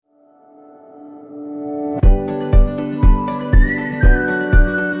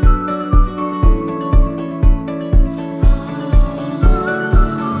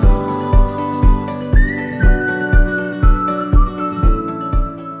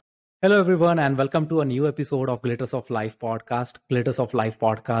Hello, everyone, and welcome to a new episode of Glitters of Life podcast. Glitters of Life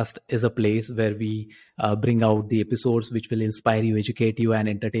podcast is a place where we bring out the episodes which will inspire you, educate you, and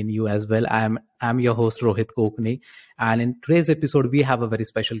entertain you as well. I'm your host Rohit Kokne, and in today's episode we have a very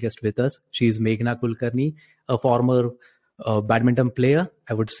special guest with us. She is Meghna Kulkarni, a former badminton player,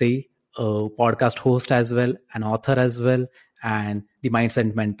 I would say, a podcast host as well, an author as well, and the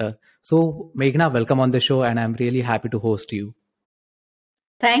mindset mentor. So, Meghna, welcome on the show, and I'm really happy to host you.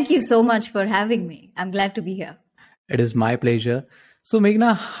 Thank you so much for having me. I'm glad to be here. It is my pleasure. So,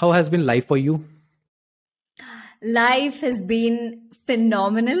 Meghna, how has been life for you? Life has been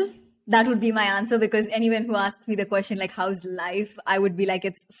phenomenal. That would be my answer because anyone who asks me the question, like, how's life? I would be like,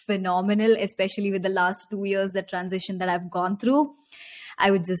 it's phenomenal, especially with the last 2 years, the transition that I've gone through.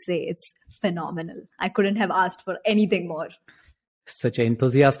 I would just say it's phenomenal. I couldn't have asked for anything more. Such an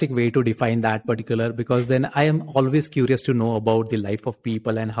enthusiastic way to define that particular, because then I am always curious to know about the life of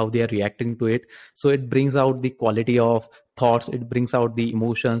people and how they are reacting to it. So it brings out the quality of thoughts, it brings out the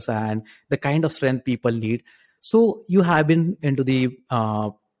emotions and the kind of strength people need. So you have been into the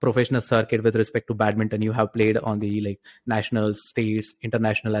professional circuit with respect to badminton. You have played on the like national, states,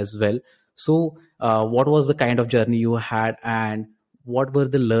 international as well. So what was the kind of journey you had, and what were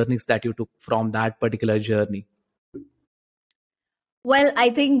the learnings that you took from that particular journey? Well, I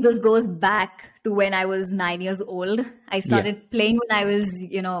think this goes back to when I was 9 years old. I Yeah. started playing when I was,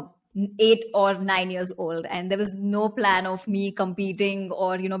 8 or 9 years old, and there was no plan of me competing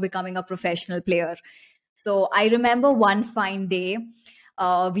or, becoming a professional player. So I remember one fine day,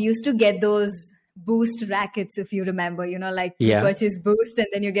 we used to get those boost rackets, if you remember, like you Yeah. purchase boost and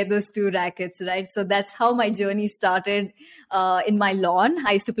then you get those two rackets, right? So that's how my journey started in my lawn.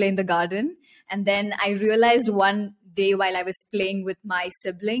 I used to play in the garden. And then I realized one day while I was playing with my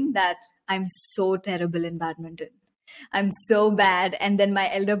sibling that I'm so terrible in badminton. I'm so bad. And then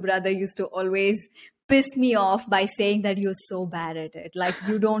my elder brother used to always piss me off by saying that you're so bad at it. Like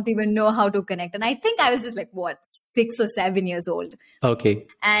you don't even know how to connect. And I think I was just like, what, 6 or 7 years old. Okay.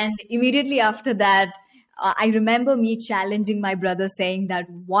 And immediately after that, I remember me challenging my brother saying that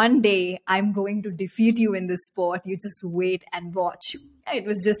one day I'm going to defeat you in this sport. You just wait and watch. It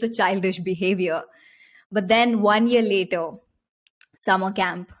was just a childish behavior. But then 1 year later, summer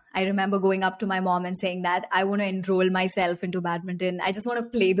camp, I remember going up to my mom and saying that I want to enroll myself into badminton. I just want to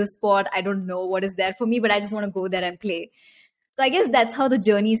play the sport. I don't know what is there for me, but I just want to go there and play. So I guess that's how the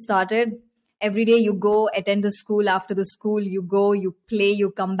journey started. Every day you go, attend the school. After the school, you go, you play,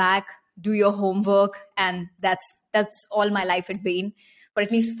 you come back, do your homework, and that's all my life had been for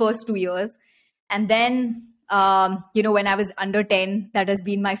at least first 2 years. And then when I was under 10, that has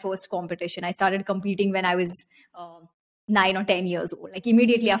been my first competition. I started competing when I was 9 or 10 years old, like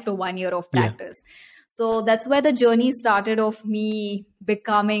immediately after 1 year of Yeah. practice. So that's where the journey started of me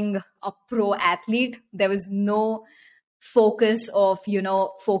becoming a pro athlete. There was no focus of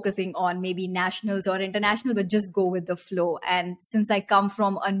focusing on maybe nationals or international, but just go with the flow. And since I come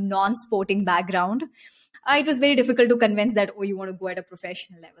from a non-sporting background, it was very difficult to convince that, oh, you want to go at a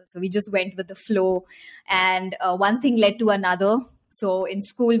professional level. So we just went with the flow, and one thing led to another. So in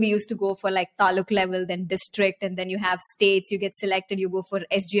school we used to go for like taluk level, then district, and then you have states, you get selected, you go for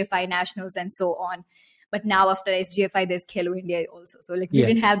SGFI nationals and so on. But now after SGFI there's Khelo India also, so like we Yeah.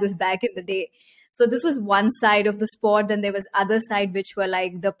 didn't have this back in the day. So this was one side of the sport. Then there was other side, which were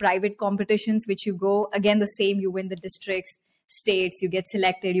like the private competitions, which you go again the same. You win the districts, states, you get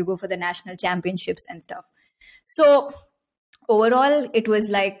selected, you go for the national championships and stuff. So overall, it was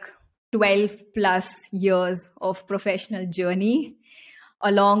like 12 plus years of professional journey,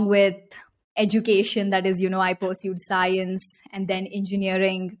 along with education. That is, I pursued science and then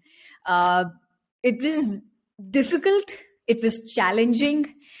engineering. Uh, it was difficult. It was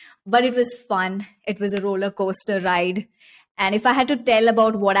challenging, but it was fun. It was a roller coaster ride. And if I had to tell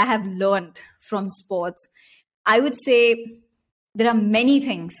about what I have learned from sports, I would say there are many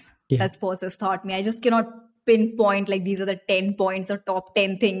things Yeah. that sports has taught me. I just cannot pinpoint like these are the 10 points or top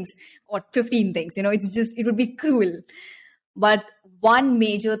 10 things or 15 things. It would be cruel. But one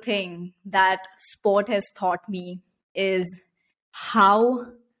major thing that sport has taught me is how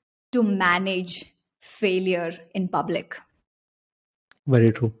to manage failure in public.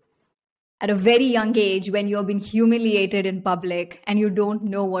 Very true. At a very young age, when you've been humiliated in public and you don't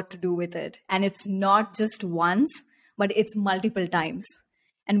know what to do with it, and it's not just once, but it's multiple times.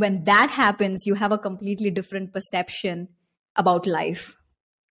 And when that happens, you have a completely different perception about life.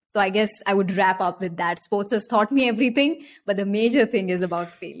 So I guess I would wrap up with that. Sports has taught me everything, but the major thing is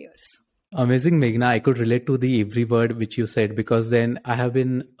about failures. Amazing, Meghna. I could relate to the every word which you said, because then I have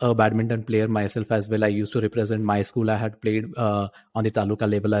been a badminton player myself as well. I used to represent my school. I had played on the taluka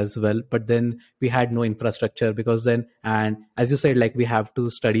level as well, but then we had no infrastructure, because then, and as you said, like we have to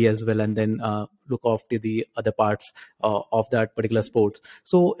study as well, and then look after the other parts of that particular sport.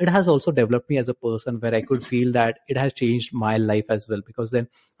 So it has also developed me as a person, where I could feel that it has changed my life as well, because then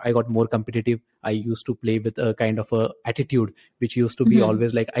I got more competitive. I used to play with a kind of a attitude which used to be Mhm.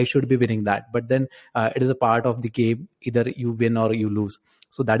 always like I should be winning that, but then it is a part of the game. Either you win or you lose.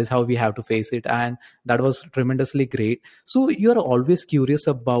 So that is how we have to face it, and that was tremendously great. So you are always curious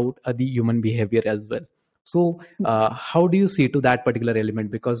about the human behavior as well. So how do you see to that particular element?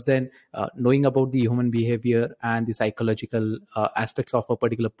 Because then knowing about the human behavior and the psychological aspects of a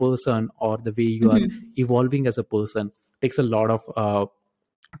particular person, or the way you are Mhm. evolving as a person, takes a lot of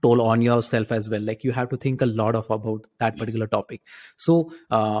toll on yourself as well. Like you have to think a lot of about that particular topic. So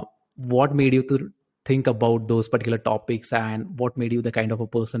what made you to think about those particular topics, and what made you the kind of a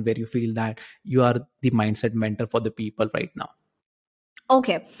person where you feel that you are the mindset mentor for the people right now?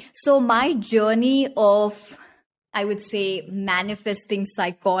 Okay, so my journey of, I would say, manifesting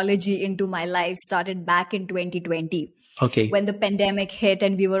psychology into my life started back in 2020 Okay. when the pandemic hit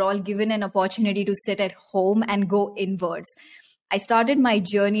and we were all given an opportunity to sit at home and go inwards. I started my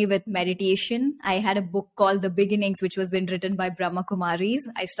journey with meditation. I had a book called The Beginnings, which was been written by Brahma Kumaris.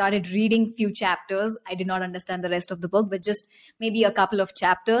 I started reading few chapters. I did not understand the rest of the book, but just maybe a couple of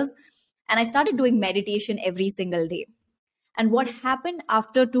chapters. And I started doing meditation every single day. And what happened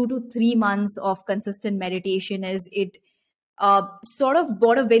after 2 to 3 months of consistent meditation is it sort of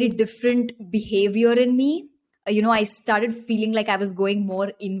brought a very different behavior in me. I started feeling like I was going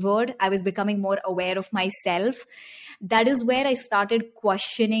more inward. I was becoming more aware of myself. That is where I started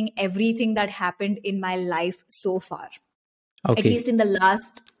questioning everything that happened in my life so far, at Okay. least in the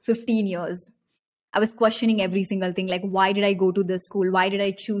last 15 years. I was questioning every single thing, like, why did I go to this school? Why did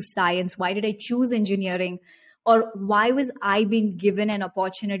I choose science? Why did I choose engineering? Or why was I being given an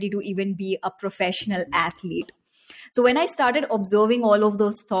opportunity to even be a professional athlete? So when I started observing all of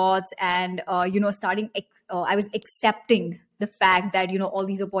those thoughts and I was accepting the fact that all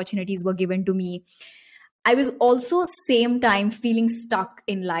these opportunities were given to me. I was also same time feeling stuck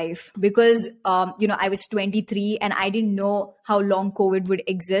in life because I was 23 and I didn't know how long COVID would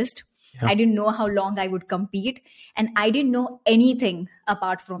exist. Yeah. I didn't know how long I would compete, and I didn't know anything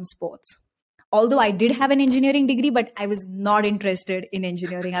apart from sports. Although I did have an engineering degree, but I was not interested in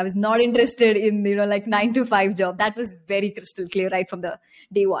engineering. I was not interested in like 9 to 5 job. That was very crystal clear right from the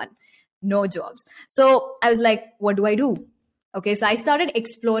day one. No jobs. So I was like, what do I do? Okay, so I started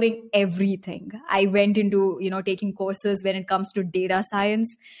exploring everything. I went into taking courses when it comes to data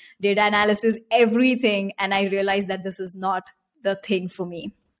science, data analysis, everything, and I realized that this was not the thing for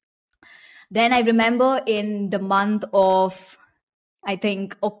me. Then I remember in the month of, I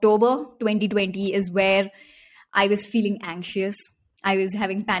think, October 2020 is where I was feeling anxious. I was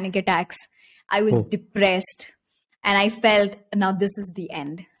having panic attacks. I was Oh. depressed. And I felt, now this is the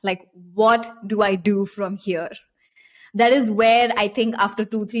end. Like, what do I do from here? That is where I think after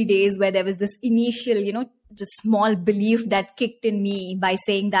 2, 3 days, where there was this initial, just small belief that kicked in me by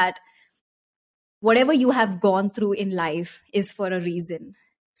saying that whatever you have gone through in life is for a reason.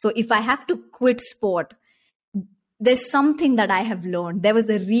 So if I have to quit sport, there's something that I have learned. There was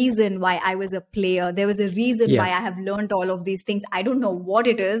a reason why I was a player. There was a reason Yeah. why I have learned all of these things. I don't know what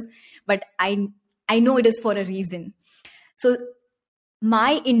it is, but I know it is for a reason. So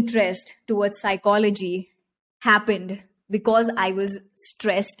my interest towards psychology happened because I was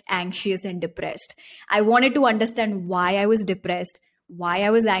stressed, anxious, and depressed. I wanted to understand why I was depressed, why I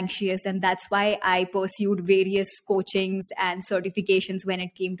was anxious, and that's why I pursued various coachings and certifications when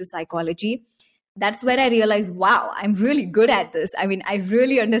it came to psychology. That's where I realized, wow, I'm really good at this. I mean, I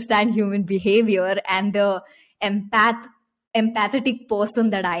really understand human behavior, and the empathetic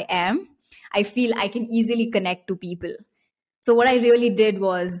person that I am, I feel I can easily connect to people. So what I really did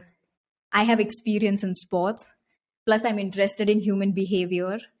was I have experience in sports, plus I'm interested in human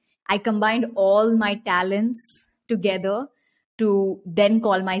behavior. I combined all my talents together to then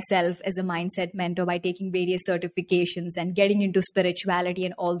call myself as a mindset mentor by taking various certifications and getting into spirituality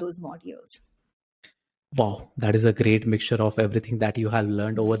and all those modules. Wow, that is a great mixture of everything that you have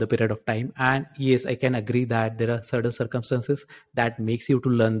learned over the period of time. And yes, I can agree that there are certain circumstances that makes you to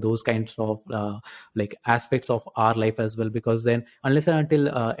learn those kinds of like aspects of our life as well. Because then, unless and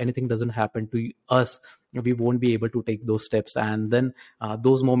until anything doesn't happen to us, we won't be able to take those steps. And then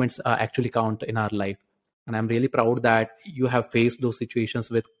those moments actually count in our life. And I'm really proud that you have faced those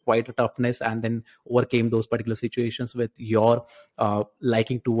situations with quite a toughness and then overcame those particular situations with your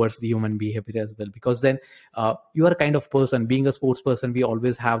liking towards the human behavior as well. Because then you are a kind of person, being a sports person, we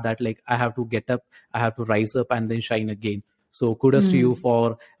always have that, like, I have to get up, I have to rise up and then shine again. So kudos to you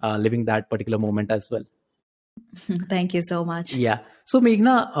for living that particular moment as well. Thank you so much. Yeah. So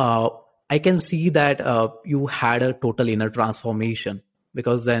Meghna, I can see that you had a total inner transformation,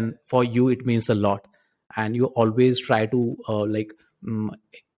 because then for you it means a lot, and you always try to um,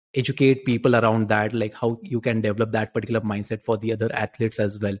 educate people around that, like how you can develop that particular mindset for the other athletes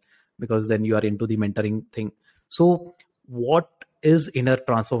as well, because then you are into the mentoring thing. So what is inner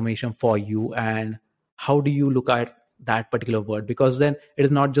transformation for you, and how do you look at that particular word? Because then it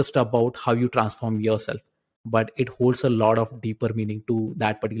is not just about how you transform yourself, but it holds a lot of deeper meaning to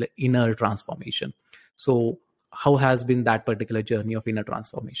that particular inner transformation. So how has been that particular journey of inner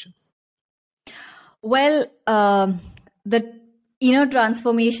transformation? Well, the inner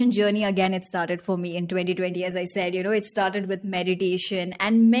transformation journey, again, it started for me in 2020. As I said, it started with meditation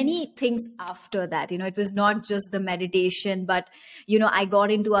and many things after that. It was not just the meditation, but, I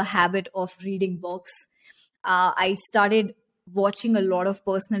got into a habit of reading books. I started watching a lot of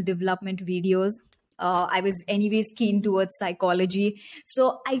personal development videos. I was anyways keen towards psychology.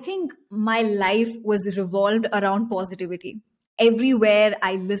 So I think my life was revolved around positivity. Everywhere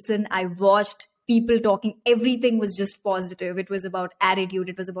I listened, I watched people talking, everything was just positive. It was about attitude,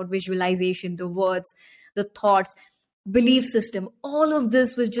 it was about visualization, the words, the thoughts, belief system. All of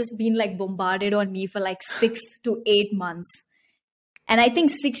this was just being like bombarded on me for like 6 to 8 months. And I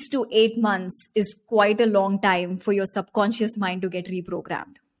think 6 to 8 months is quite a long time for your subconscious mind to get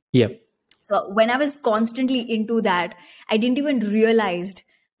reprogrammed. Yeah. So when I was constantly into that, I didn't even realize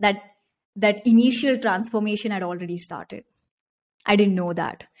that that initial transformation had already started. I didn't know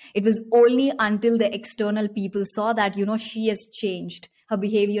that. It was only until the external people saw that, she has changed. Her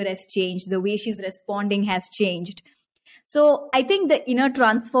behavior has changed. The way she's responding has changed. So I think the inner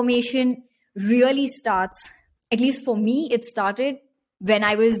transformation really starts, at least for me, it started when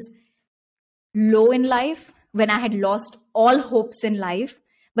I was low in life, when I had lost all hopes in life.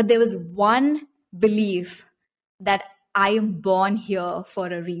 But there was one belief that I am born here for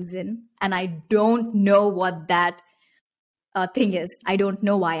a reason, and I don't know what that thing is. I don't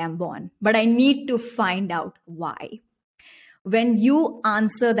know why I'm born, but I need to find out why. When you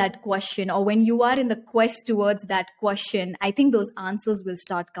answer that question, or when you are in the quest towards that question, I think those answers will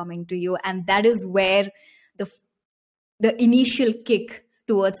start coming to you. And that is where the initial kick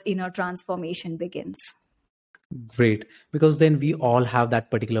towards inner transformation begins. Great. Because then we all have that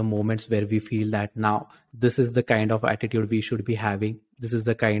particular moments where we feel that now this is the kind of attitude we should be having. This is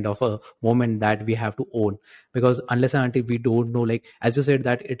the kind of a moment that we have to own. Because unless and until we don't know, like as you said,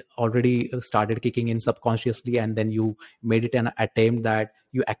 that it already started kicking in subconsciously, and then you made it an attempt that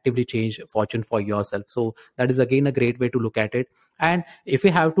you actively change fortune for yourself. So that is again a great way to look at it. And if we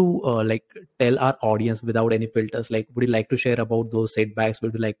have to tell our audience without any filters, like would you like to share about those setbacks?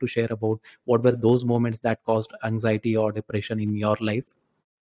 Would you like to share about what were those moments that caused anxiety or depression in your life?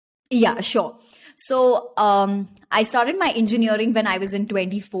 Yeah, sure. So I started my engineering when I was in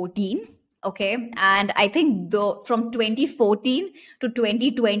 2014. Okay. And I think from 2014 to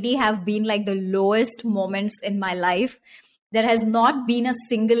 2020 have been like the lowest moments in my life. There has not been a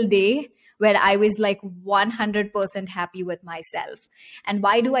single day where I was like 100% happy with myself. And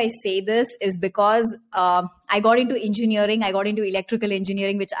why do I say this is because I got into engineering, I got into electrical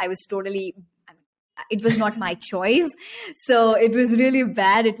engineering, which I was totally, it was not my choice. So it was really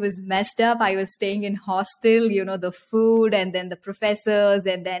bad. It was messed up. I was staying in hostel, the food and then the professors,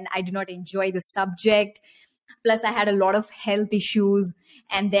 and then I did not enjoy the subject. Plus I had a lot of health issues.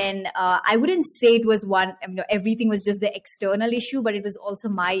 And then I wouldn't say it was everything was just the external issue, but it was also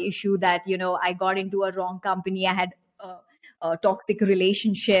my issue that, I got into a wrong company. I had toxic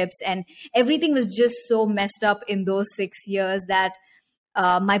relationships, and everything was just so messed up in those 6 years that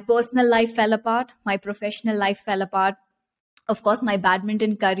my personal life fell apart. My professional life fell apart. Of course, my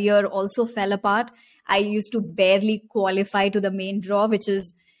badminton career also fell apart. I used to barely qualify to the main draw, which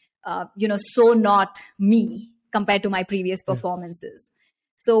is, so not me compared to my previous performances.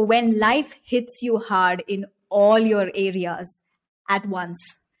 So when life hits you hard in all your areas at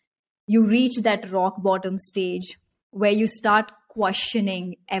once, you reach that rock bottom stage where you start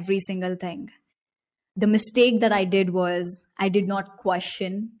questioning every single thing. The mistake that I did was I did not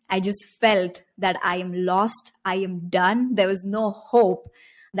question. I just felt that I am lost. I am done. There was no hope.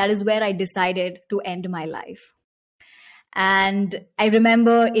 That is where I decided to end my life. And I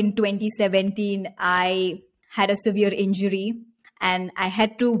remember in 2017, I had a severe injury and I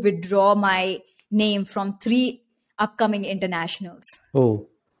had to withdraw my name from 3 upcoming internationals. Oh,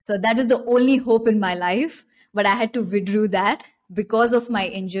 So that was the only hope in my life, but I had to withdraw that because of my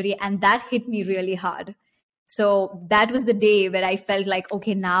injury, and that hit me really hard. So that was the day where I felt like,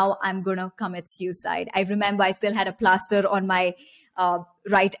 okay, now I'm going to commit suicide. I remember I still had a plaster on my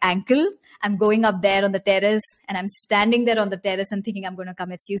right ankle. I'm going up there on the terrace, and I'm standing there on the terrace and thinking I'm going to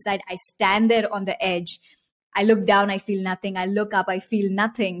commit suicide. I stand there on the edge. I look down, I feel nothing. I look up, I feel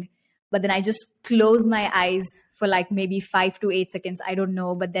nothing. But then I just close my eyes for like maybe 5 to 8 seconds. I don't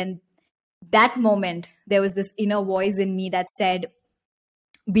know. But then that moment, there was this inner voice in me that said,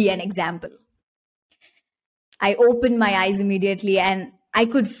 be an example. I opened my eyes immediately, and I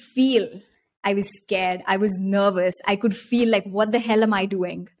could feel I was scared. I was nervous. I could feel like, what the hell am I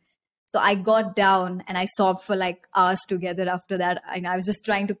doing? So I got down and I sobbed for like hours together after that. And I was just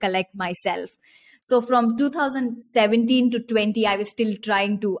trying to collect myself. So from 2017 to 20, I was still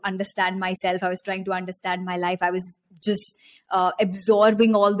trying to understand myself. I was trying to understand my life. I was just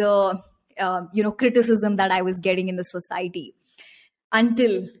absorbing all the criticism that I was getting in the society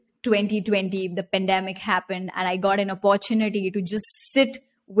until 2020. The pandemic happened, and I got an opportunity to just sit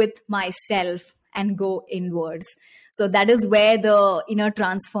with myself and go inwards. So that is where the inner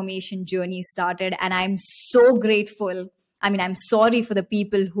transformation journey started, and I'm so grateful. I mean, I'm sorry for the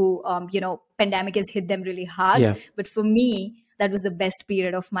people who pandemic has hit them really hard. yeah. But for me, that was the best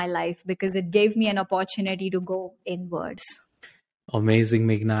period of my life because it gave me an opportunity to go inwards. Amazing,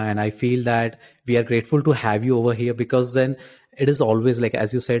 Meghna. And I feel that we are grateful to have you over here, because then it is always like,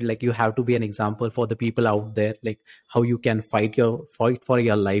 as you said, like you have to be an example for the people out there, like how you can fight for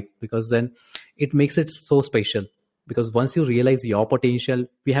your life, because then it makes it so special. Because once you realize your potential,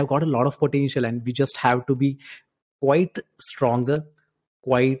 we have got a lot of potential, and we just have to be quite stronger,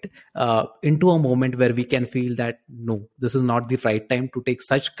 quite into a moment where we can feel that no, this is not the right time to take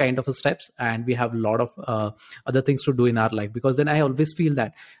such kind of a steps, and we have a lot of other things to do in our life. Because then I always feel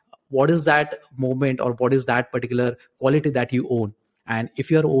that what is that moment, or what is that particular quality that you own, and if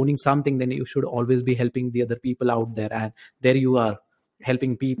you are owning something, then you should always be helping the other people out there. And there you are,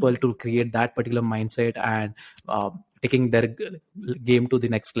 helping people to create that particular mindset, and taking their game to the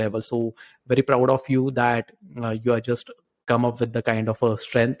next level. So very proud of you that you are just come up with the kind of a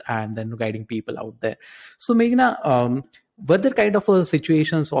strength and then guiding people out there. So Meghna, were there kind of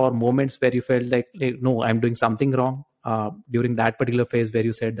situations or moments where you felt like, no, I'm doing something wrong, during that particular phase where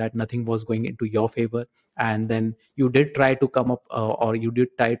you said that nothing was going into your favor, and then you did try to come up, or you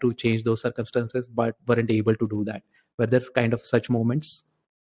did try to change those circumstances but weren't able to do that? Were there kind of such moments?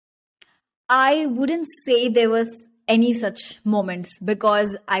 I wouldn't say there was any such moments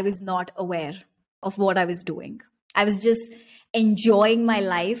because I was not aware of what I was doing. I was just enjoying my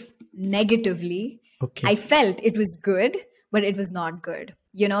life negatively. Okay. I felt it was good, but it was not good.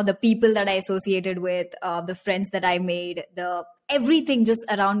 You know, the people that I associated with, the friends that I made, the everything just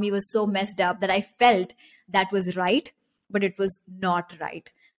around me was so messed up that I felt that was right, but it was not right.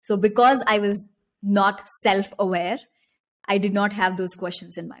 So because I was not self-aware, I did not have those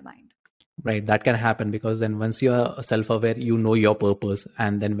questions in my mind. Right, that can happen, because then once you are self-aware, you know your purpose,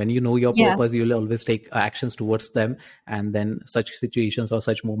 and then when you know your Yeah. purpose, you'll always take actions towards them, and then such situations or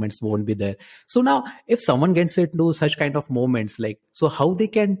such moments won't be there. So now, if someone gets into such kind of moments, like, so how they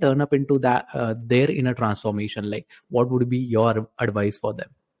can turn up into that their inner transformation, like what would be your advice for them?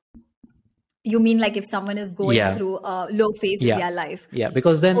 You mean like if someone is going Yeah, through a low phase in yeah, their life? yeah,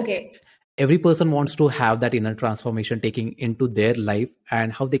 because then Okay. every person wants to have that inner transformation taking into their life,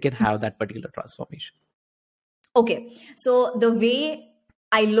 and how they can have that particular transformation. Okay. So the way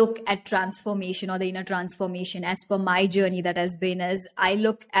I look at transformation or the inner transformation as per my journey that has been is I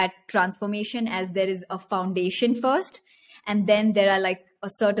look at transformation as there is a foundation first, and then there are like a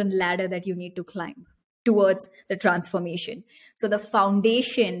certain ladder that you need to climb towards the transformation. So the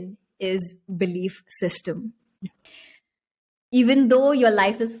foundation is belief system. Even though your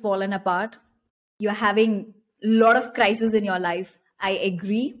life is fallen apart, you're having a lot of crisis in your life. I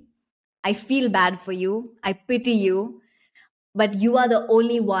agree. I feel bad for you. I pity you, but you are the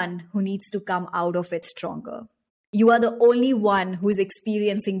only one who needs to come out of it stronger. You are the only one who is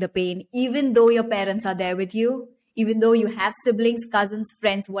experiencing the pain, even though your parents are there with you, even though you have siblings, cousins,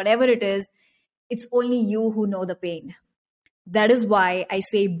 friends, whatever it is, it's only you who know the pain. That is why I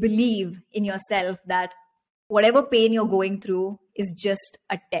say believe in yourself that whatever pain you're going through is just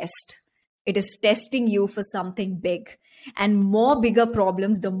a test. It is testing you for something big. And more bigger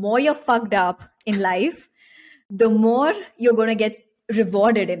problems, the more you're fucked up in life, the more you're going to get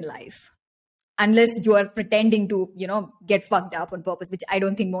rewarded in life. Unless you are pretending to, get fucked up on purpose, which I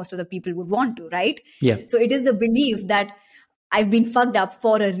don't think most of the people would want to, right? Yeah. So it is the belief that I've been fucked up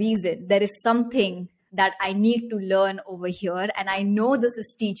for a reason. There is something that I need to learn over here. And I know this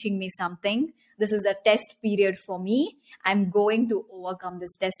is teaching me something. This is a test period for me. I'm going to overcome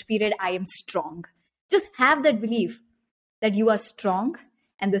this test period. I am strong. Just have that belief that you are strong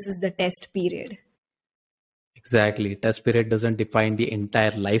and this is the test period. Exactly. Test period doesn't define the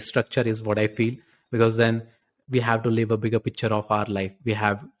entire life structure, is what I feel, because then we have to live a bigger picture of our life. We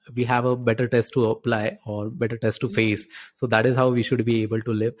have a better test to apply or better test to face. So that is how we should be able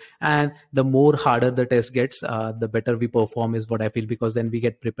to live. And the more harder the test gets, the better we perform, is what I feel, because then we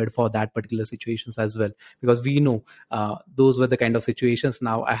get prepared for that particular situations as well. Because we know those were the kind of situations.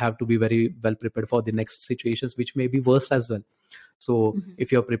 Now I have to be very well prepared for the next situations, which may be worse as well. So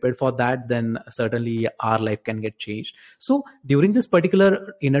if you're prepared for that, then certainly our life can get changed. So during this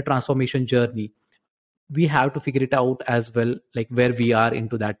particular inner transformation journey, we have to figure it out as well, like where we are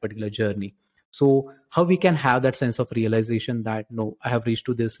into that particular journey. So how we can have that sense of realization that, no, I have reached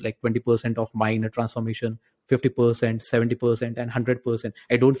to this like 20% of my inner transformation, 50%, 70%, and 100%.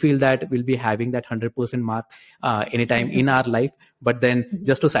 I don't feel that we'll be having that 100% mark anytime in our life, but then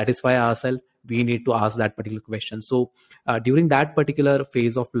just to satisfy ourselves, we need to ask that particular question. So during that particular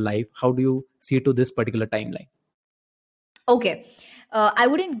phase of life, how do you see to this particular timeline? Okay. I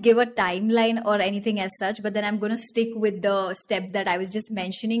wouldn't give a timeline or anything as such, but then I'm going to stick with the steps that I was just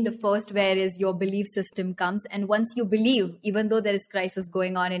mentioning. The first, where is your belief system comes. And once you believe, even though there is crisis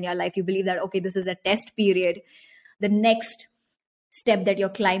going on in your life, you believe that, okay, this is a test period. The next step that you're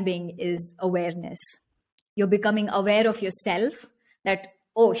climbing is awareness. You're becoming aware of yourself that,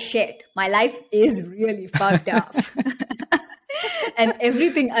 oh shit, my life is really fucked up. And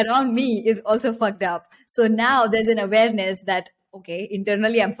everything around me is also fucked up. So now there's an awareness that, okay,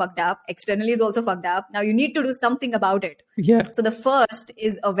 internally I'm fucked up, externally is also fucked up. Now you need to do something about it. Yeah. So the first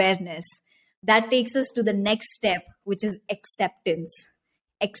is awareness. That takes us to the next step, which is acceptance.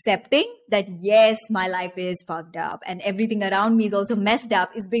 Accepting that, yes, my life is fucked up and everything around me is also messed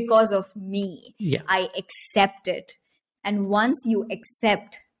up is because of me. Yeah. I accept it. And once you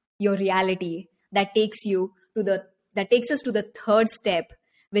accept your reality, that takes us to the third step,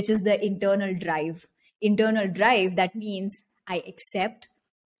 which is the internal drive. Internal drive, that means I accept,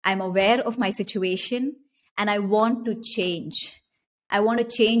 I'm aware of my situation, and I want to change. I want to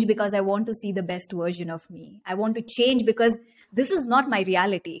change because I want to see the best version of me. I want to change because this is not my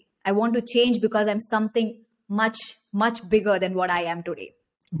reality. I want to change because I'm something much, much bigger than what I am today.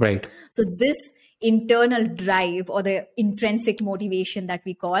 Right. So this internal drive, or the intrinsic motivation that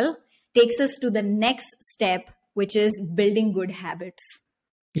we call, takes us to the next step, which is building good habits.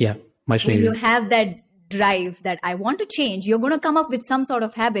 Yeah, much When you needed. have that drive that I want to change, you're going to come up with some sort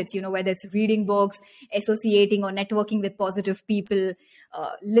of habits, whether it's reading books, associating or networking with positive people,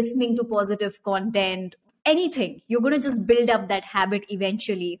 listening to positive content, anything. You're going to just build up that habit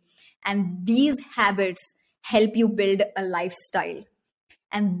eventually. And these habits help you build a lifestyle.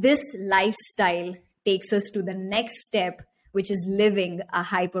 And this lifestyle takes us to the next step, which is living a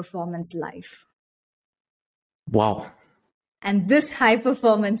high performance life. Wow. And this high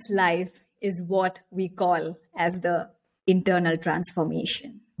performance life is what we call as the internal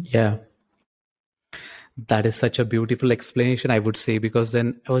transformation. Yeah. That is such a beautiful explanation, I would say, because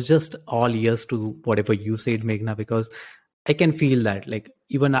then I was just all ears to whatever you said, Meghna, because I can feel that, like,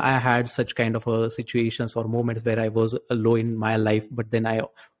 even I had such kind of situations or moments where I was low in my life, but then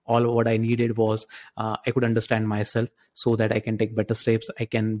all what I needed was I could understand myself so that I can take better steps. I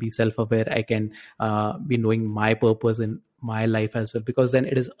can be self-aware. I can be knowing my purpose in my life as well, because then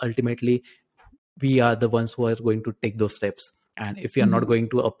it is ultimately we are the ones who are going to take those steps. And if we are not going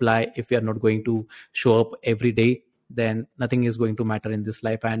to apply, if we are not going to show up every day, then nothing is going to matter in this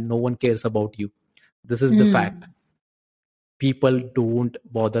life and no one cares about you. This is the fact. People don't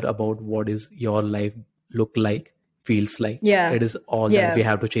bother about what is your life look like, feels like. Yeah. It is all that we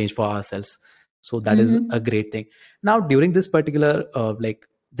have to change for ourselves. So that is a great thing. Now, during this particular like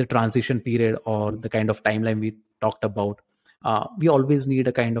the transition period or the kind of timeline we talked about, we always need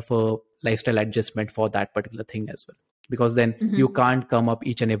a kind of a lifestyle adjustment for that particular thing as well, because then you can't come up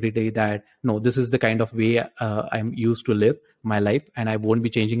each and every day that, no, this is the kind of way I'm used to live my life and I won't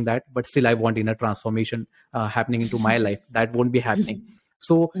be changing that, but still I want inner transformation happening into my life. That won't be happening.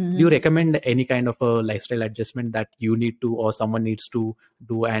 So do you recommend any kind of a lifestyle adjustment that you need to or someone needs to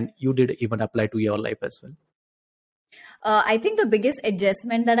do, and you did even apply to your life as well? I think the biggest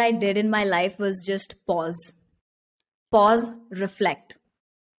adjustment that I did in my life was just pause, reflect.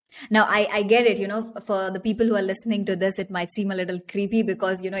 Now, I get it, for the people who are listening to this, it might seem a little creepy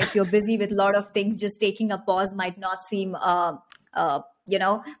because, if you're busy with a lot of things, just taking a pause might not seem,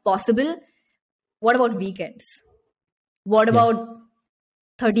 possible. What about weekends? What Yeah. about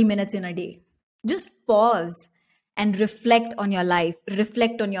 30 minutes in a day? Just pause and reflect on your life,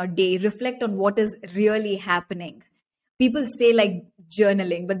 reflect on your day, reflect on what is really happening. People say like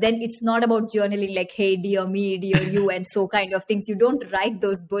journaling, but then it's not about journaling like, hey, dear me, dear you, and so kind of things. You don't write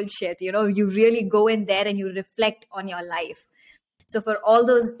those bullshit, you really go in there and you reflect on your life. So for all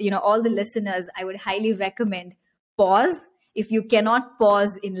those, all the listeners, I would highly recommend pause. If you cannot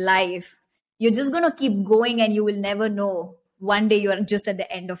pause in life, you're just going to keep going and you will never know. One day you are just at the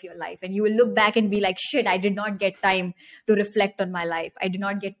end of your life and you will look back and be like, shit, I did not get time to reflect on my life. I did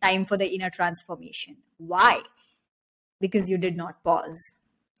not get time for the inner transformation. Why? Because you did not pause.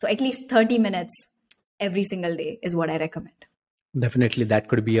 So at least 30 minutes every single day is what I recommend. Definitely, that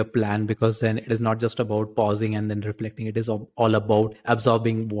could be a plan, because then it is not just about pausing and then reflecting. It is all about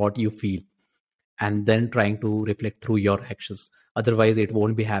absorbing what you feel and then trying to reflect through your actions. Otherwise, it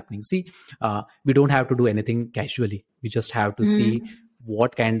won't be happening. See, we don't have to do anything casually. We just have to see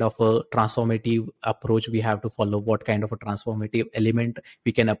what kind of a transformative approach we have to follow, what kind of a transformative element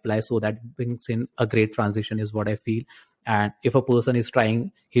we can apply, so that brings in a great transition, is what I feel. And if a person is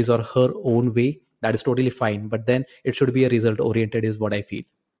trying his or her own way, that is totally fine. But then it should be a result oriented, is what I feel.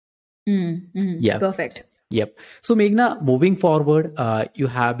 Yeah. Perfect. Yep. So Meghna, moving forward, you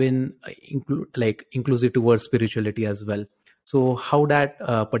have been inclusive towards spirituality as well. So how that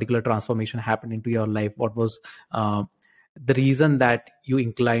particular transformation happened into your life? What was the reason that you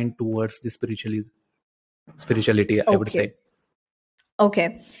inclined towards the spirituality, I would say?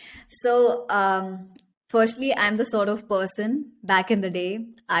 Okay. So, firstly, I'm the sort of person back in the day,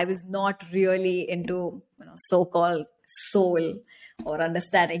 I was not really into, so-called soul or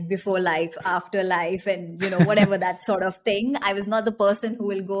understanding before life, after life, and, whatever that sort of thing. I was not the person who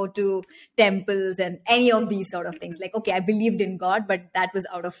will go to temples and any of these sort of things. Like, okay, I believed in God, but that was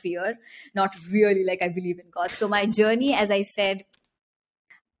out of fear, not really like I believe in God. So my journey, as I said,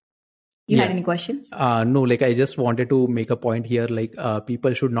 you had Yeah. any question? No, like I just wanted to make a point here. Like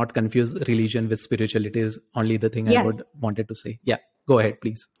people should not confuse religion with spirituality is only the thing I Yeah. would wanted to say. Yeah, go ahead,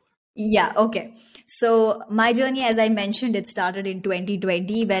 please. Yeah, okay. So my journey, as I mentioned, it started in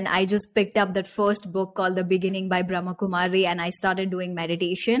 2020 when I just picked up that first book called The Beginning by Brahma Kumari and I started doing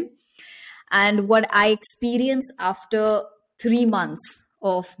meditation. And what I experienced after 3 months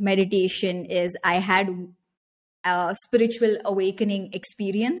of meditation is I had a spiritual awakening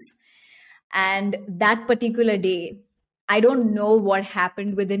experience. And that particular day, I don't know what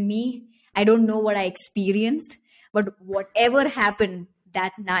happened within me. I don't know what I experienced, but whatever happened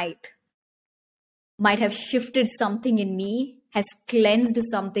that night might have shifted something in me, has cleansed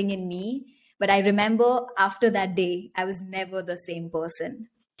something in me. But I remember after that day, I was never the same person.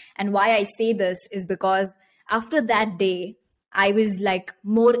 And why I say this is because after that day, I was like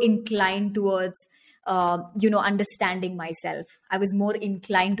more inclined towards, understanding myself. I was more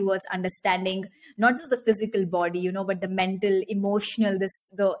inclined towards understanding not just the physical body, but the mental, emotional,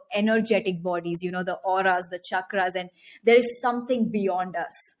 the energetic bodies, the auras, the chakras, and there is something beyond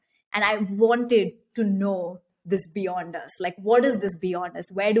us. And I wanted to know this beyond us. Like, what is this beyond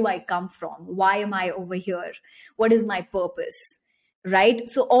us? Where do I come from? Why am I over here? What is my purpose? Right?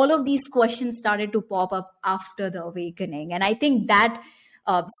 So all of these questions started to pop up after the awakening. And I think that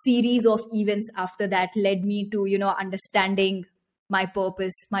series of events after that led me to, understanding my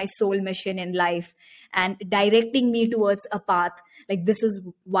purpose, my soul mission in life, and directing me towards a path like this is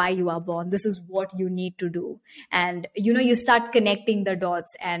why you are born, this is what you need to do. And you start connecting the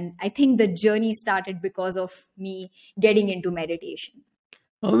dots. And I think the journey started because of me getting into meditation.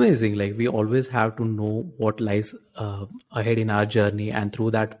 Amazing. Like we always have to know what lies ahead in our journey, and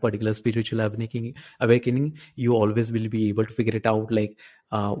through that particular spiritual awakening, you always will be able to figure it out. Like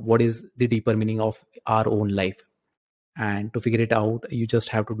what is the deeper meaning of our own life, and to figure it out, you just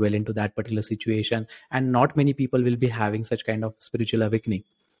have to dwell into that particular situation. And not many people will be having such kind of spiritual awakening.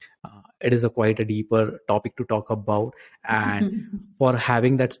 It is a quite a deeper topic to talk about, and for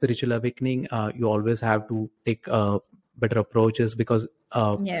having that spiritual awakening, you always have to take better approaches, because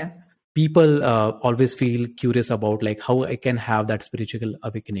Yeah. people always feel curious about like how I can have that spiritual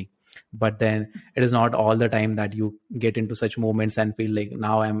awakening. But then it is not all the time that you get into such moments and feel like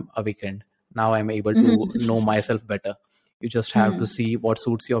now I'm awakened, now I'm able to know myself better. You just have to see what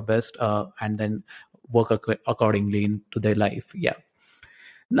suits your best, and then work accordingly into their life. Yeah.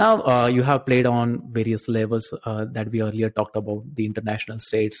 Now you have played on various levels that we earlier talked about, the international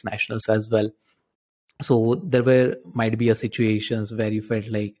states, nationals as well. So there were might be a situations where you felt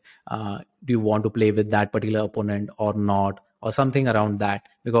like, do you want to play with that particular opponent or not, or something around that,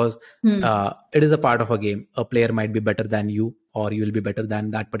 because it is a part of a game. A player might be better than you, or you will be better than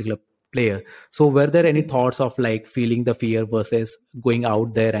that particular player. So were there any thoughts of like feeling the fear versus going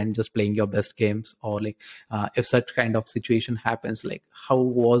out there and just playing your best games, or like if such kind of situation happens, like how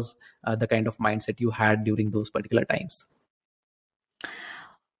was the kind of mindset you had during those particular times?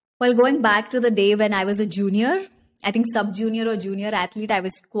 Well, going back to the day when I was a junior, I think sub junior or junior athlete, I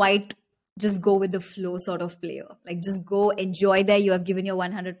was quite just go with the flow sort of player. Like just go enjoy there. You have given your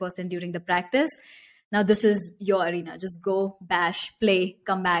 100% during the practice. Now this is your arena. Just go, bash, play,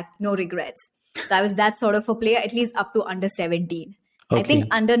 come back, no regrets. So I was that sort of a player, at least up to under 17. I think Okay.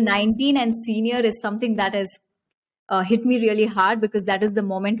 under 19 and senior is something that has hit me really hard, because that is the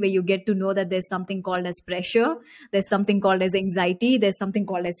moment where you get to know that there's something called as pressure, there's something called as anxiety, there's something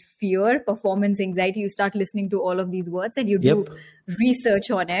called as fear, performance anxiety. You start listening to all of these words and you do Yep. research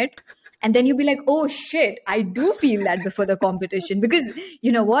on it, and then you'll be like, oh shit, I do feel that before the competition, because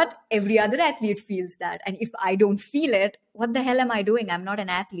you know what, every other athlete feels that, and if I don't feel it, what the hell am I doing? I'm not an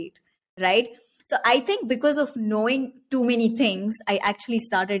athlete, right? So I think because of knowing too many things, I actually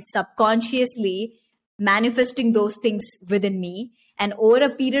started subconsciously manifesting those things within me. And over a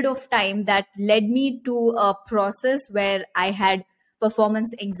period of time, that led me to a process where I had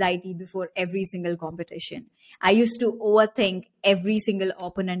performance anxiety before every single competition. I used to overthink every single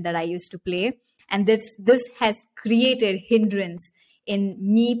opponent that I used to play. And this has created hindrance in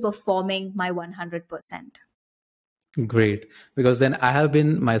me performing my 100%. Great, because then I have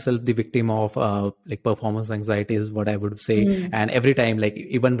been myself the victim of like performance anxiety is what I would say, Mm. and every time, like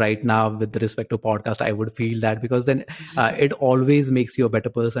even right now with respect to podcast, I would feel that because then it always makes you a better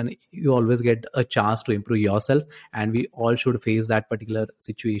person. You always get a chance to improve yourself, and we all should face that particular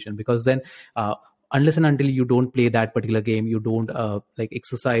situation because then. Unless and until you don't play that particular game, you don't like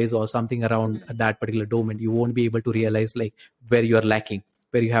exercise or something around that particular domain, you won't be able to realize like where you are lacking,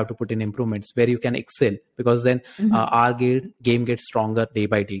 where you have to put in improvements, where you can excel, because then Mhm. our game gets stronger day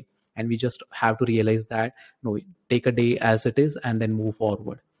by day, and we just have to realize that no, take a day as it is and then move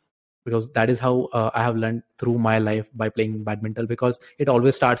forward, because that is how I have learned through my life by playing badminton, because it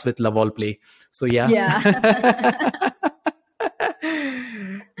always starts with love all play. So yeah. Yeah.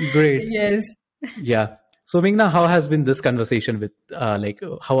 Great. Yes. Yeah. So Mingna, how has been this conversation with like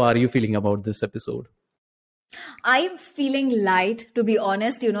how are you feeling about this episode? I'm feeling light, to be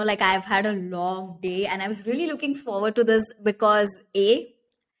honest. You know, like I've had a long day and I was really looking forward to this because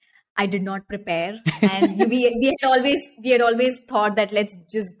I did not prepare, and we had always thought that let's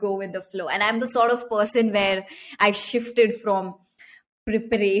just go with the flow. And I'm the sort of person where I shifted from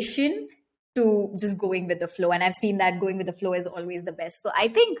preparation to just going with the flow, and I've seen that going with the flow is always the best. So I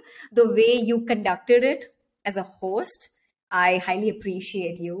think the way you conducted it as a host, I highly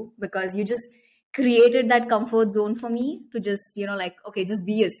appreciate you, because you just created that comfort zone for me to just, like, okay, just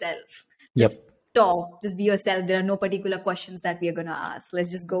be yourself, Yep. just talk, just be yourself. There are no particular questions that we are going to ask.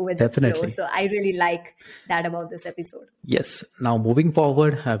 Let's just go with the flow. Definitely. So I really like that about this episode. Yes. Now moving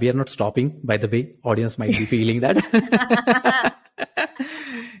forward, we are not stopping. By the way, audience might be feeling that.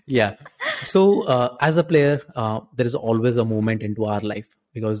 Yeah. So as a player, there is always a moment into our life,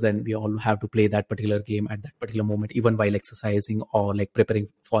 because then we all have to play that particular game at that particular moment, even while exercising or like preparing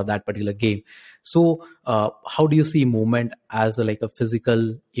for that particular game. So how do you see movement as like a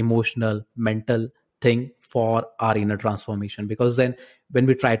physical, emotional, mental thing for our inner transformation? Because then when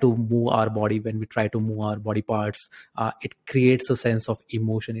we try to move our body, when we try to move our body parts, it creates a sense of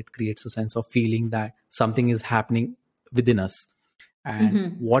emotion, it creates a sense of feeling that something is happening within us, and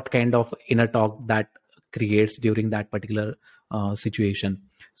Mhm. what kind of inner talk that creates during that particular situation.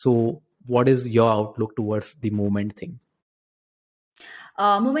 So what is your outlook towards the movement thing?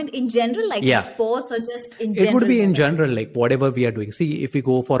 Movement in general, like in Yeah, sports, or just in it would general be in movement? general, like whatever we are doing. See, if we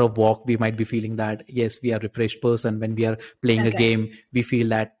go for a walk, we might be feeling that yes, we are a refreshed person. When we are playing a Okay. game, we feel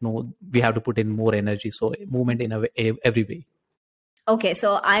that no, we have to put in more energy. So movement in a way, every way. Okay,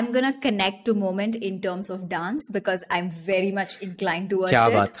 so I'm gonna connect to moment in terms of dance because I'm very much inclined towards Kya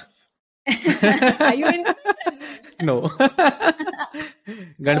it. baat. Are you into it as well? No.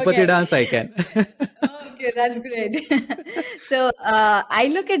 Ganpati Okay. dance I can. Okay, that's great. So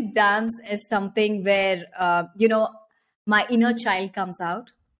I look at dance as something where my inner child comes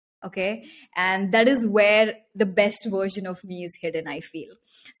out. Okay, and that is where the best version of me is hidden, I feel.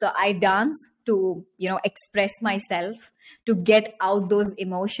 So I dance to express myself, to get out those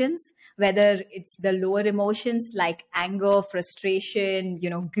emotions, whether it's the lower emotions like anger, frustration,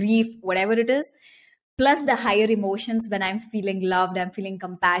 grief, whatever it is, plus the higher emotions when I'm feeling loved, I'm feeling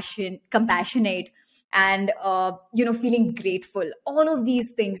compassionate, and feeling grateful. All of these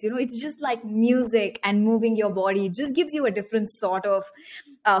things, it's just like music and moving your body. It just gives you a different sort of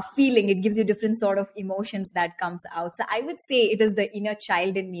feeling. It gives you different sort of emotions that comes out. So I would say it is the inner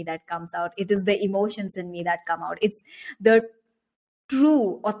child in me that comes out. It is the emotions in me that come out. It's the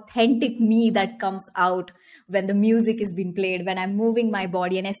true authentic me that comes out when the music is being played, when I'm moving my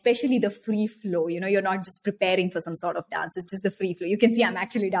body, and especially the free flow. You're not just preparing for some sort of dance, it's just the free flow. You can see I'm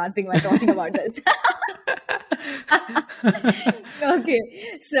actually dancing while talking about this.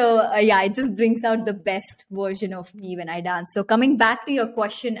 Okay, so yeah, it just brings out the best version of me when I dance. So coming back to your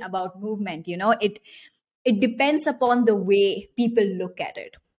question about movement, it depends upon the way people look at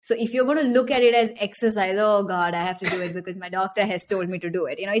it. So if you're going to look at it as exercise, oh God, I have to do it because my doctor has told me to do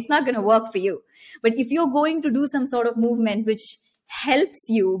it, it's not going to work for you. But if you're going to do some sort of movement which helps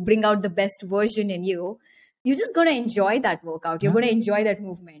you bring out the best version in you, you're just going to enjoy that workout. You're going to enjoy that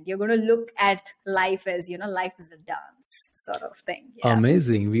movement. You're going to look at life as, life is a dance sort of thing. Yeah.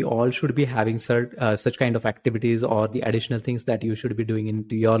 Amazing. We all should be having such kind of activities or the additional things that you should be doing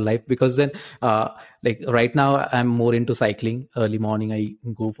into your life, because then like right now I'm more into cycling. Early morning I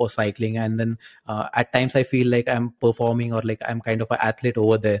go for cycling, and then at times I feel like I'm performing or like I'm kind of an athlete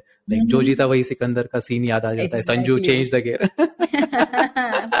over there. Like Jo Jeeta Wahi Sikandar ka scene yaad aa jata hai. Sanju changed the gear.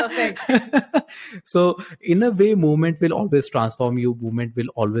 Perfect. So in a way, movement will always transform you. Movement will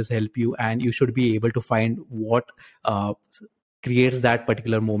always help you, and you should be able to find what creates that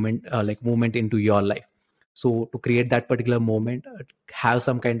particular moment, like movement into your life. So to create that particular moment, have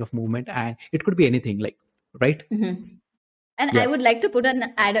some kind of movement, and it could be anything, like, right? Mm-hmm. And Yeah. I would like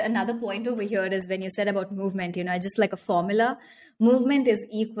to add another point over here is when you said about movement, just like a formula, movement is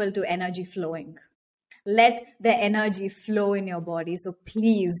equal to energy flowing. Let the energy flow in your body. So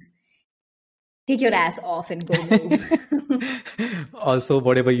please take your ass off and go move. Also,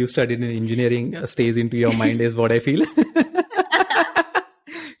 whatever you studied in engineering stays into your mind is what I feel.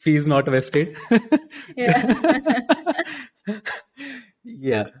 Fees not vested. Yeah.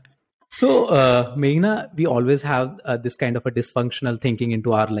 Yeah. So, Meghna, we always have this kind of a dysfunctional thinking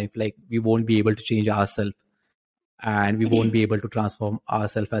into our life. Like we won't be able to change ourselves, and we won't be able to transform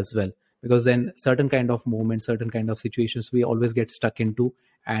ourselves as well. Because then certain kind of moments, certain kind of situations, we always get stuck into,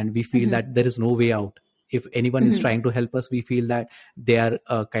 and we feel that there is no way out. If anyone is trying to help us, we feel that they are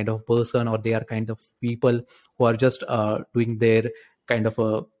a kind of person, or they are kind of people who are just doing their kind of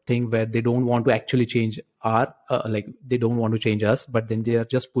a thing where they don't want to actually change our like they don't want to change us, but then they are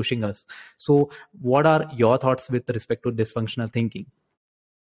just pushing us. So what are your thoughts with respect to dysfunctional thinking?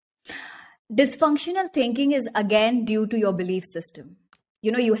 Dysfunctional thinking is again due to your belief system.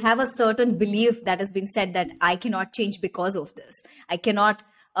 You have a certain belief that has been said that I cannot change because of this. I cannot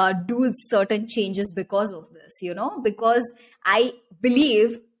do certain changes because of this, because I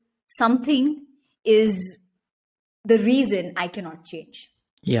believe something is the reason I cannot change.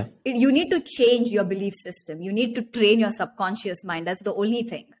 Yeah. You need to change your belief system. You need to train your subconscious mind. That's the only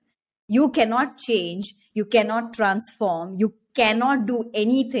thing. You cannot change. You cannot transform. You cannot do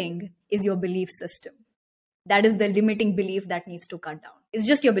anything is your belief system. That is the limiting belief that needs to cut down. It's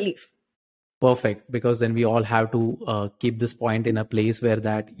just your belief. Perfect, because then we all have to keep this point in a place where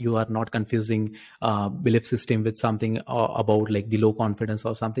that you are not confusing belief system with something about like the low confidence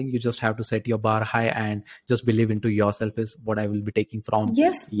or something. You just have to set your bar high and just believe into yourself is what I will be taking from.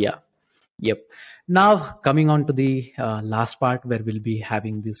 Yes. Yeah. Yep. Now coming on to the last part where we'll be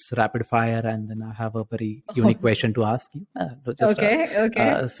having this rapid fire, and then I have a very unique question to ask you. Just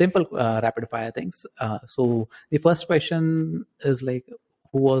Okay. Simple rapid fire things. So the first question is like,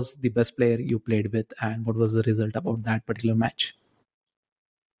 who was the best player you played with, and what was the result about that particular match?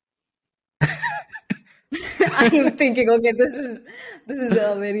 I'm thinking, okay, this is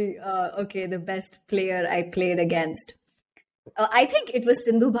a very okay. The best player I played against. I think it was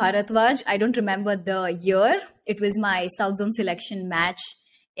Sindhu Bharatwaj. I don't remember the year. It was my South Zone selection match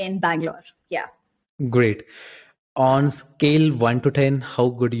in Bangalore. Yeah. Great. On scale 1 to 10, how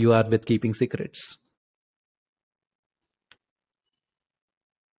good you are with keeping secrets?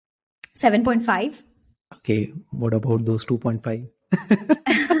 7.5. Okay. What about those 2.5?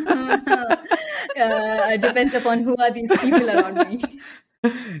 Depends upon who are these people around me.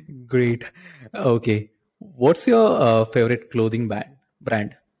 Great. Okay. What's your favorite clothing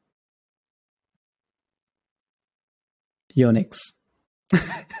brand? Yonex.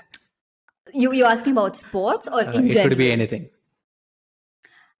 You asking about sports or in It general? could be anything.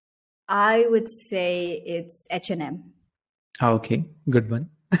 I would say it's H&M. Okay, good one.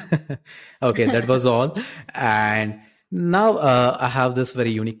 Okay, that was all. And now I have this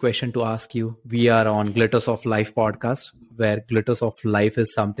very unique question to ask you. We are on Glitters of Life podcast, where Glitters of Life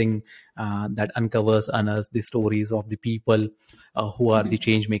is something that uncovers us the stories of the people who are the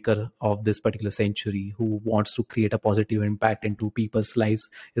change maker of this particular century, who wants to create a positive impact into people's lives,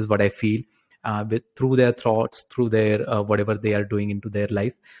 is what I feel. With through their thoughts, through their whatever they are doing into their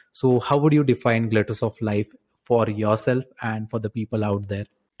life. So, how would you define Glitters of Life for yourself and for the people out there?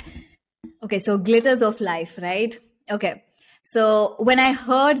 Okay, so Glitters of Life, right? Okay. So when I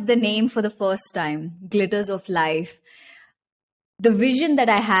heard the name for the first time, Glitters of Life, the vision that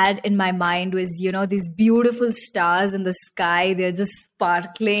I had in my mind was, these beautiful stars in the sky. They're just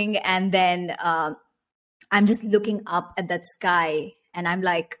sparkling. And then I'm just looking up at that sky and I'm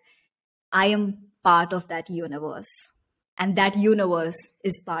like, I am part of that universe. And that universe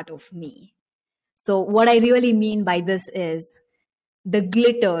is part of me. So what I really mean by this is the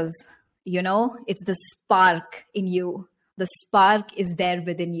glitters, it's the spark in you. The spark is there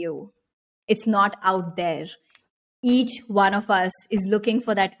within you. It's not out there. Each one of us is looking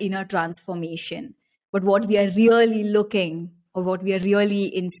for that inner transformation. But what we are really looking, or what we are really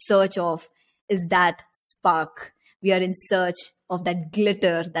in search of, is that spark. We are in search of that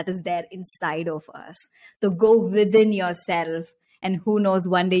glitter that is there inside of us. So go within yourself, and who knows,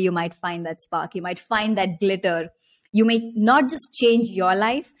 one day you might find that spark. You might find that glitter. You may not just change your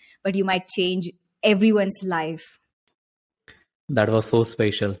life, but you might change everyone's life. That was so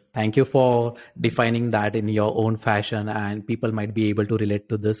special. Thank you for defining that in your own fashion, and people might be able to relate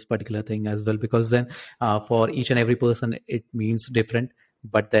to this particular thing as well, because then for each and every person, it means different,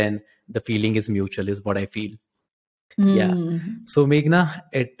 but then the feeling is mutual, is what I feel. Yeah. So Meghna,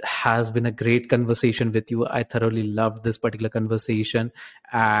 it has been a great conversation with you. I thoroughly loved this particular conversation,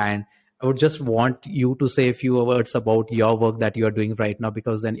 and I would just want you to say a few words about your work that you are doing right now,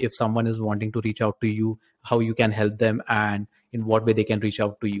 because then if someone is wanting to reach out to you, how you can help them and in what way they can reach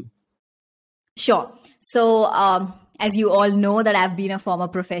out to you. Sure. So, as you all know, that I've been a former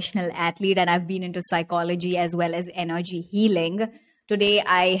professional athlete and I've been into psychology as well as energy healing. Today,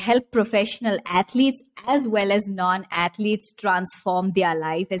 I help professional athletes as well as non-athletes transform their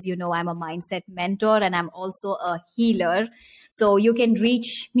life. As you know, I'm a mindset mentor and I'm also a healer. So you can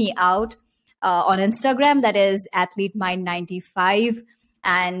reach me out on Instagram, that is AthleteMind95.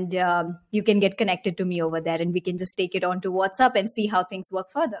 And you can get connected to me over there and we can just take it on to WhatsApp and see how things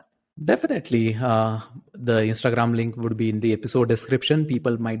work further. Definitely. The Instagram link would be in the episode description.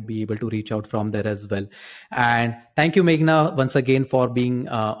 People might be able to reach out from there as well. And thank you, Meghna, once again for being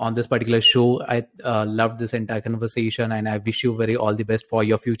on this particular show. I loved this entire conversation and I wish you very all the best for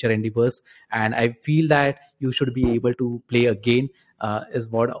your future endeavors. And I feel that you should be able to play again is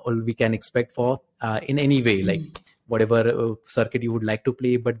what all we can expect for in any way, like whatever circuit you would like to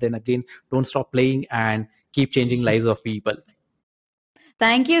play. But then again, don't stop playing and keep changing lives of people.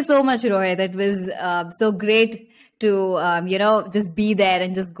 Thank you so much, Rohit. It was so great to, just be there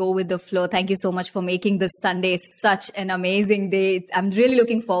and just go with the flow. Thank you so much for making this Sunday such an amazing day. I'm really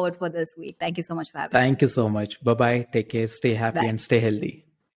looking forward for this week. Thank you so much for having me. Thank you so much. Bye-bye. Take care. Stay happy and stay healthy.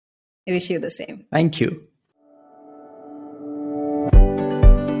 I wish you the same. Thank you.